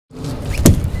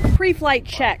pre-flight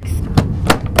checks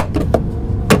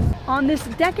on this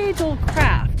decades-old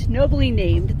craft, nobly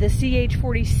named the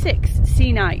CH-46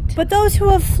 Sea Knight. But those who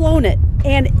have flown it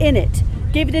and in it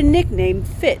gave it a nickname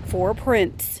fit for a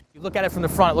prince. You look at it from the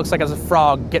front, it looks like it's a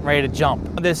frog getting ready to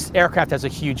jump. This aircraft has a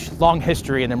huge, long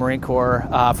history in the Marine Corps,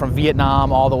 from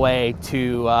Vietnam all the way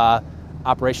to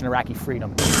Operation Iraqi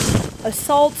Freedom.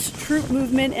 Assaults, troop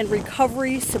movement and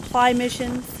recovery, supply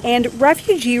missions, and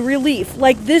refugee relief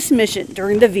like this mission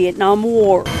during the Vietnam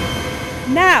War.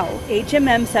 Now,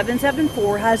 HMM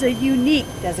 774 has a unique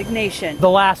designation.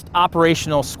 The last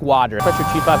operational squadron. Pressure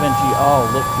T5NG, oh,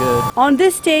 look good. On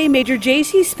this day, Major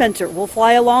J.C. Spencer will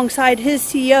fly alongside his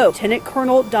CO, Lieutenant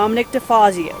Colonel Dominic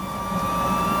DeFazio.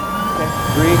 Okay,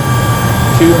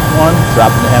 3, 2, 1,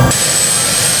 dropping the hammer.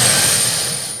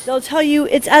 They'll tell you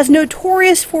it's as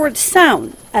notorious for its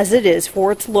sound as it is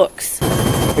for its looks.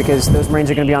 Because those Marines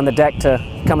are going to be on the deck to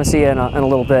come and see you in a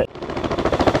little bit.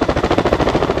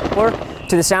 Or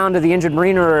to the sound of the injured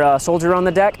Marine or soldier on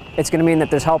the deck, it's going to mean that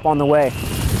there's help on the way.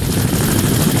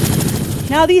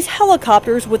 Now these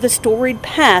helicopters with a storied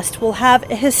past will have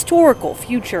a historical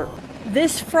future.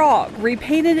 This Phrog,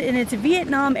 repainted in its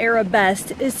Vietnam-era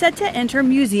best, is set to enter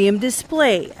museum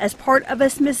display as part of a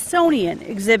Smithsonian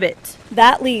exhibit.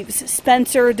 That leaves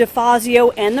Spencer,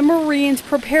 DeFazio, and the Marines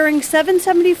preparing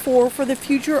 774 for the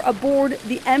future aboard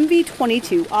the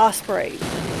MV-22 Osprey.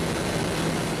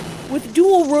 With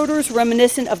dual rotors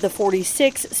reminiscent of the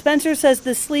 46, Spencer says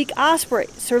the sleek Osprey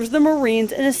serves the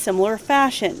Marines in a similar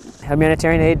fashion.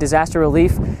 Humanitarian aid, disaster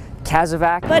relief,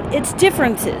 CASEVAC. But its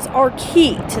differences are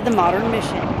key to the modern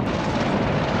mission.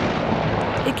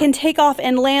 It can take off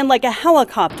and land like a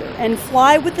helicopter and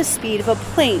fly with the speed of a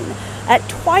plane at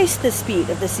twice the speed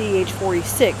of the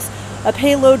CH-46, a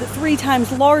payload 3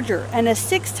 times larger and a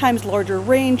 6 times larger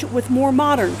range with more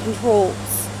modern controls.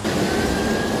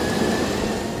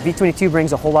 V-22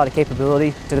 brings a whole lot of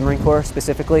capability to the Marine Corps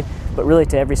specifically, but really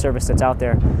to every service that's out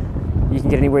there. You can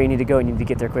get anywhere you need to go and you need to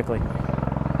get there quickly.